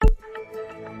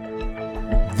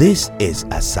This is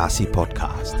Asaase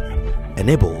Podcast,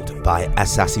 enabled by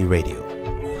Asaase Radio.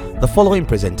 The following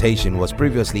presentation was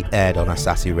previously aired on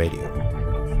Asaase Radio.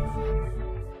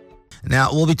 Now,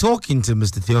 we'll be talking to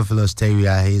Mr. Theophilus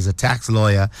Tawiah. He's a tax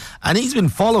lawyer, and he's been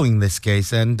following this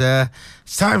case, and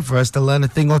it's time for us to learn a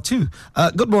thing or two.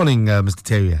 Good morning, Mr.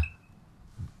 Tawiah.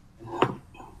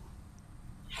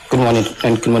 Good morning,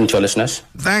 and good morning to our listeners.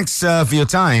 Thanks for your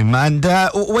time. And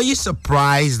were you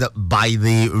surprised by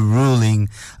the ruling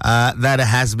that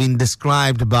has been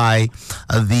described by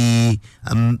the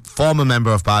former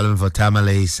Member of Parliament for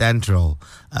Tamale Central,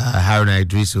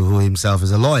 Nhyira-Addo, who himself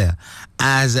is a lawyer,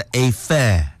 as a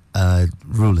fair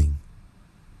ruling?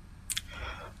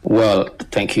 Well,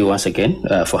 thank you once again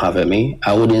for having me.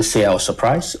 I wouldn't say I was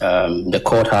surprised. The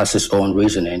court has its own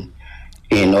reasoning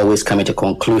in always coming to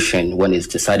conclusion when it's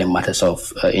deciding matters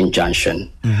of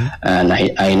injunction. Mm-hmm. And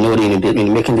I know that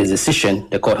in making this decision,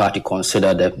 the court had to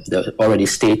consider the already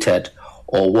stated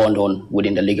or well known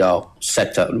within the legal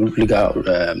sector,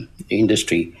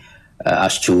 industry,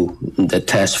 as to the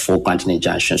test for granting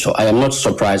injunction. So I am not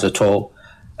surprised at all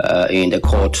in the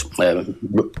court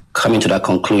coming to that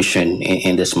conclusion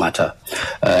in this matter.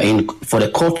 For the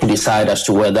court to decide as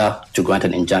to whether to grant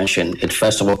an injunction, it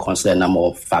first of all considers a number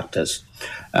of factors.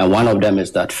 One of them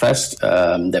is that first,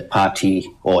 the party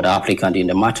or the applicant in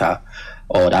the matter,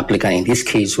 or the applicant in this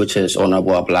case, which is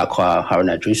Honorable Ablakwa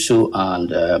Nhyira-Addo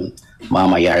and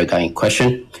Mama Yariga in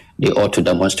question, they ought to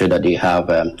demonstrate that they have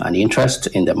an interest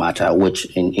in the matter, which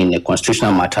in a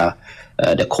constitutional matter,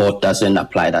 the court doesn't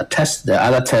apply that test. The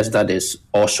other test that is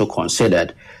also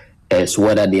considered is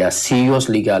whether there are serious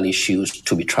legal issues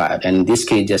to be tried. And in this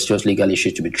case, there's serious legal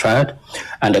issues to be tried.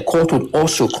 And the court would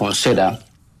also consider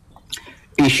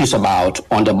issues about,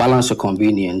 on the balance of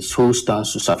convenience, who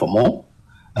stands to suffer more.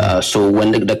 So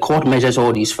when the court measures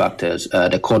all these factors,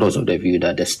 the court was of the view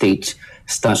that the state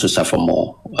stands to suffer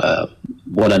more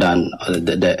rather than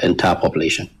the entire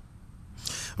population.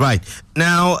 Right.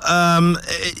 Now,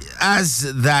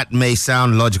 as that may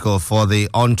sound logical for the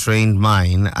untrained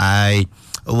mind, I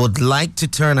would like to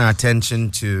turn our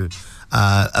attention to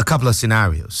a couple of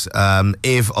scenarios.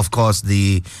 If, of course,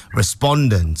 the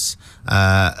respondents,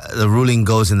 the ruling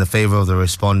goes in the favor of the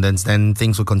respondents, then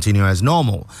things will continue as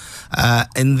normal.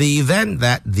 In the event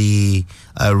that the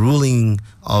ruling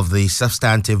of the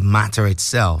substantive matter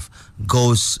itself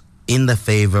goes in the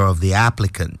favor of the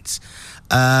applicants,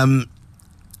 in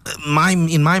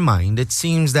my mind, it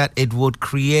seems that it would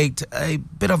create a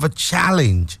bit of a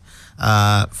challenge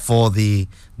for the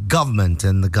government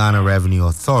and the Ghana Revenue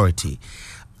Authority.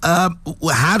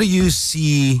 How do you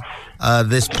see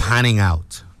this panning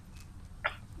out?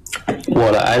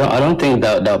 Well, I don't think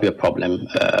that will be a problem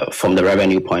from the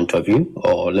revenue point of view,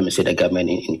 or let me say the government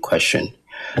in question,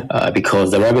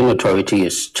 because the Revenue Authority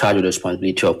is charged with the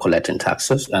responsibility of collecting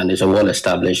taxes and is a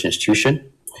well-established institution.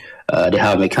 They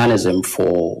have a mechanism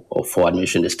for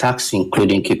administering this tax,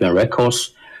 including keeping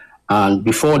records. And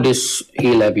before this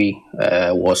E-Levy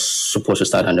was supposed to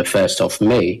start on the 1st of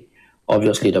May,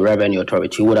 obviously the Revenue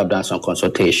Authority would have done some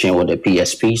consultation with the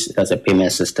PSPs, that's the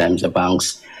payment systems, the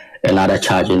banks, and other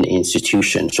charging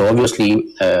institutions. So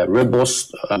obviously,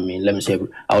 robust, I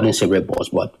wouldn't say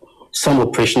robust, but some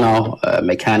operational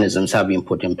mechanisms have been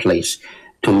put in place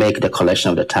to make the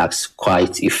collection of the tax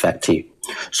quite effective.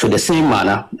 So the same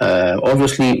manner,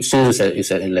 obviously, since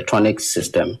it's an electronic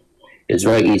system, it's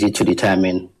very easy to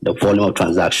determine the volume of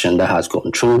transaction that has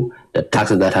gone through, the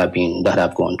taxes that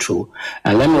have gone through.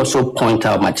 And let me also point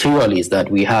out materially is that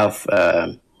we have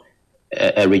a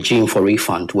regime for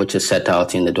refund, which is set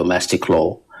out in the domestic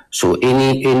law. So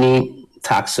any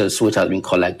taxes which have been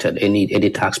collected, any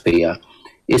taxpayer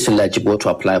is eligible to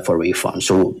apply for refund.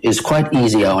 So it's quite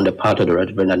easier on the part of the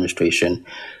Revenue Administration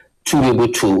to be able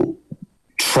to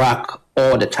track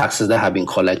all the taxes that have been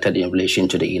collected in relation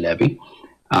to the E-Levy.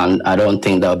 And I don't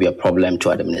think that will be a problem to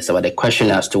administer. But the question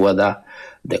as to whether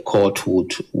the court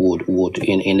would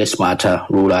in this matter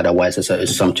rule otherwise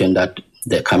is something that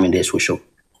the coming days will show.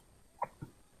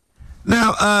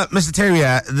 Now, Mr.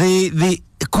 Tawiah,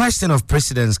 the question of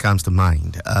precedence comes to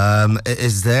mind.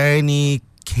 Is there any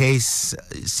case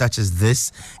such as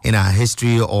this in our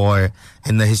history or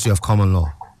in the history of common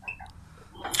law?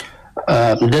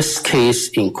 This case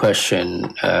in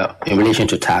question in relation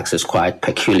to tax is quite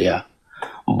peculiar,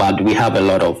 but we have a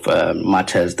lot of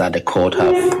matters that the court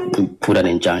have put an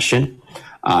injunction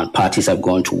and parties have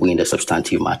gone to win the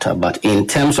substantive matter. But in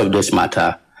terms of this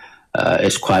matter,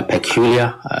 it's quite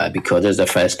peculiar because this is the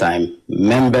first time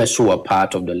members who are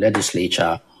part of the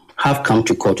legislature have come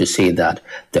to court to say that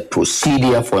the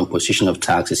procedure for imposition of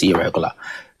tax is irregular.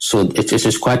 So it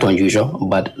is quite unusual.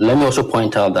 But let me also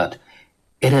point out that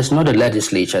it is not the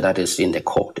legislature that is in the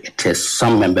court. It is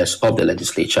some members of the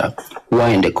legislature who are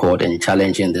in the court and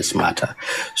challenging this matter.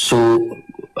 So,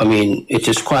 I mean, it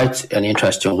is quite an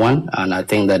interesting one, and I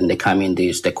think that in the coming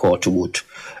days, the court would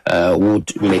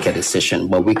make a decision.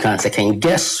 But we can second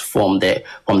guess from the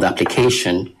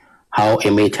application how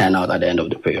it may turn out at the end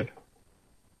of the period.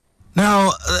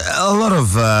 Now, a lot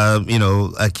of,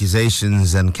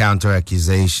 accusations and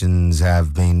counter-accusations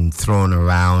have been thrown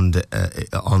around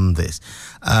on this.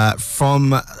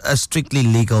 From a strictly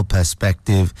legal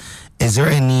perspective, is there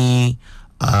any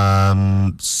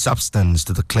substance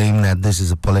to the claim that this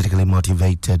is a politically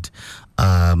motivated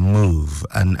move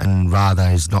and rather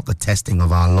is not the testing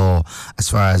of our law as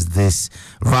far as this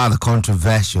rather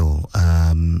controversial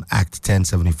Act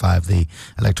 1075, the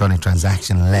Electronic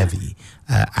Transaction Levy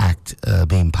Act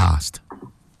being passed?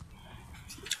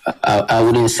 I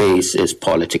wouldn't say it's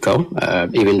political,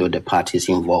 even though the parties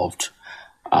involved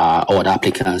or the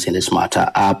applicants in this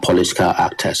matter are political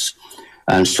actors.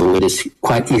 And so it is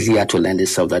quite easier to lend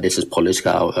itself that this is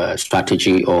political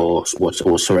strategy or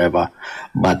whatsoever.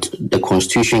 But the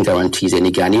Constitution guarantees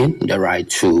any Ghanaian the right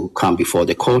to come before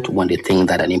the court when they think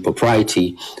that an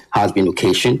impropriety has been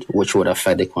occasioned, which would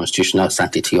affect the constitutional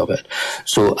sanctity of it.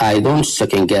 So I don't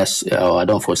second guess, or I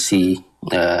don't foresee.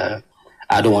 I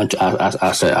don't want to,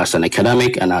 as an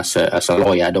academic and as a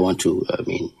lawyer, I don't want to.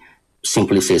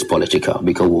 Simply say it's political,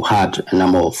 because we had a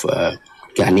number of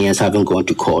Ghanaians having gone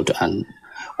to court and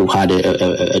who had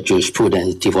a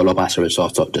jurisprudence develop as a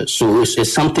result of this. So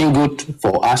it's something good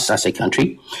for us as a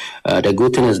country. The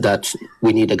good thing is that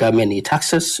we need the government need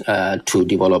taxes to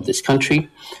develop this country,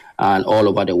 and all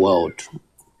over the world,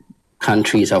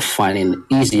 countries are finding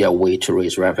easier way to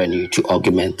raise revenue to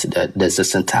augment the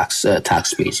existing tax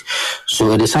base.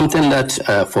 So it is something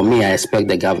that, for me, I expect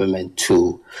the government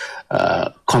to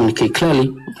communicate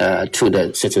clearly to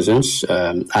the citizens.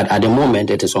 At the moment,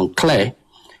 it is unclear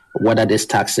whether this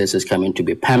tax is coming to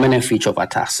be a permanent feature of our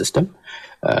tax system.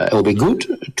 It will be good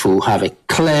to have a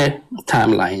clear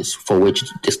timelines for which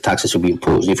these taxes will be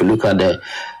imposed. If you look at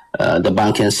the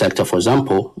banking sector, for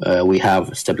example, we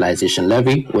have stabilization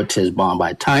levy, which is bound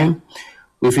by time.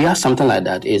 If we have something like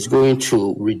that, it's going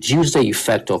to reduce the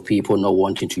effect of people not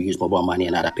wanting to use mobile money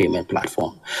and other payment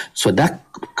platform. So that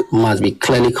must be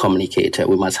clearly communicated.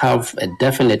 We must have a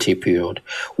definitive period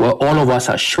where all of us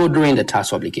are shouldering the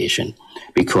tax obligation,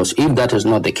 because if that is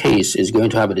not the case, it's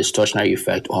going to have a distortionary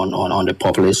effect on the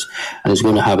populace, and it's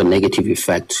going to have a negative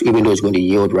effect, even though it's going to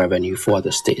yield revenue for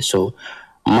the state. So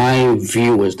my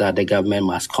view is that the government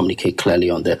must communicate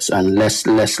clearly on this, and let's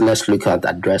look at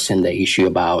addressing the issue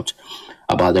about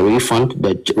the refund.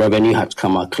 The revenue has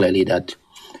come out clearly that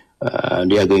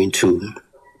they are going to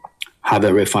have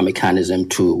a refund mechanism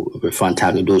to refund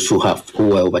those who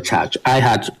were overcharged.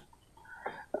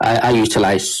 I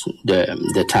utilized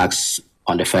the tax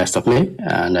on the 1st of May,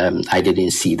 and I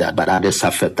didn't see that, but others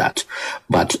suffered that.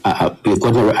 But we've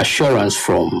got no assurance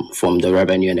from the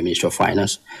Revenue and the Ministry of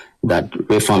Finance that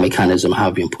refund mechanism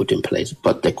have been put in place.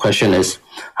 But the question is,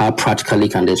 how practically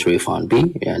can this refund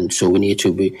be? And so they need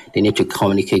to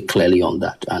communicate clearly on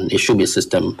that, and it should be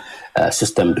system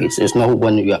based. It's not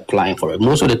when you're applying for it.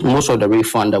 Most of the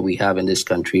refund that we have in this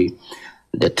country,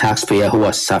 the taxpayer who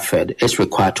has suffered is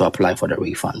required to apply for the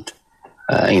refund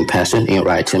in person, in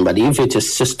writing. But if it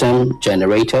is system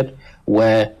generated,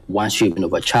 where once you've been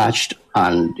overcharged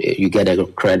and you get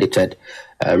recredited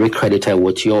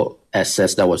with your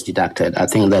excess that was deducted, I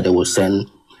think that it will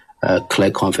send clear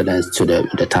confidence to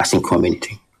the taxing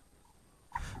community.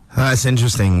 That's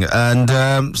interesting.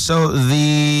 And so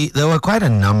there were quite a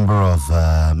number of,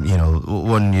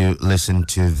 when you listen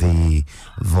to the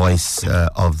voice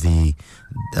of the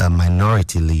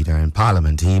minority leader in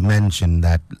Parliament, he mentioned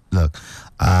that, look,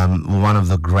 one of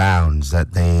the grounds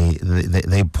that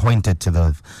they pointed to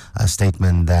the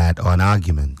statement or an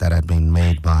argument that had been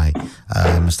made by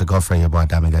Mr. Godfrey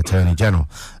Yeboah-Damieh, the Attorney General,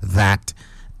 that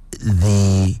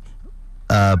the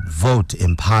vote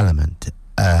in Parliament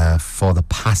for the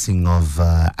passing of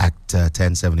Act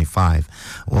 1075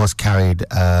 was carried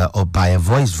by a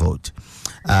voice vote.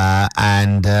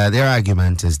 And their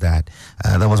argument is that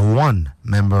there was one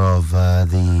member of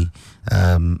the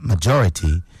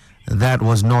majority that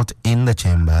was not in the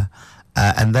chamber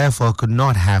and therefore could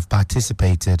not have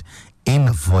participated in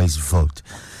a voice vote.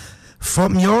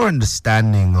 From your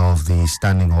understanding of the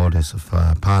standing orders of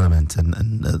Parliament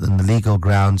and the legal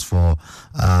grounds for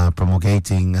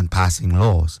promulgating and passing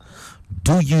laws,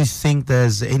 do you think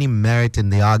there's any merit in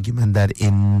the argument that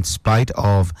in spite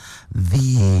of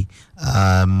the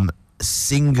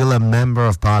singular member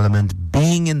of parliament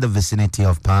being in the vicinity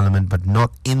of parliament but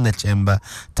not in the chamber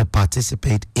to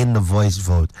participate in the voice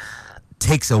vote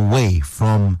takes away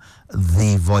from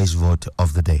the voice vote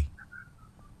of the day?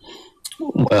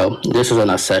 Well, this is an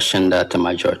assertion that the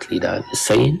majority leader is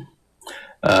saying.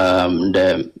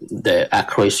 The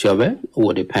accuracy of it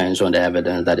will depend on the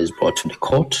evidence that is brought to the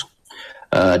court.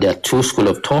 There are two schools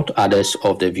of thought. Others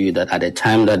of the view that at the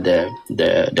time that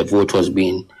the vote was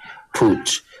being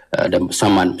put,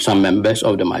 some members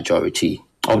of the minority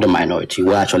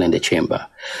were actually in the chamber.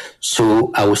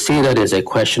 So I would say that there's a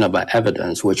question about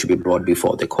evidence which will be brought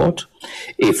before the court.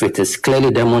 If it is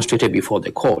clearly demonstrated before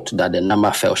the court that the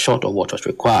number fell short of what was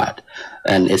required,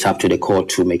 and it's up to the court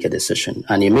to make a decision.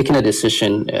 And in making a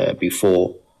decision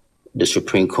before the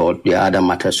Supreme Court, there are other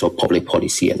matters of public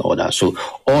policy and all that. So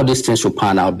all these things will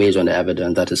pan out based on the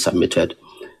evidence that is submitted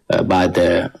by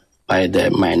the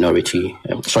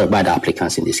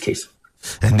applicants in this case.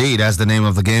 Indeed, as the name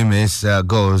of the game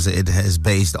goes, it is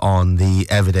based on the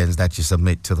evidence that you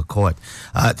submit to the court.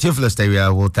 Theophilus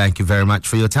Tawiah, will thank you very much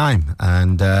for your time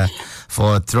and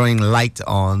for throwing light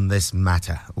on this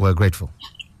matter. We're grateful.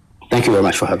 Thank you very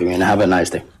much for having me, and have a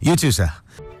nice day. You too, sir.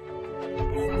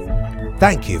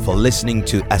 Thank you for listening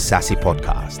to Asaase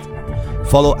Podcast.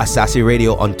 Follow Asaase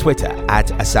Radio on Twitter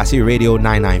at Asaase Radio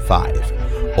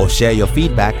 995 or share your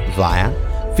feedback via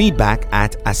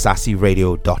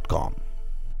feedback@asaseradio.com.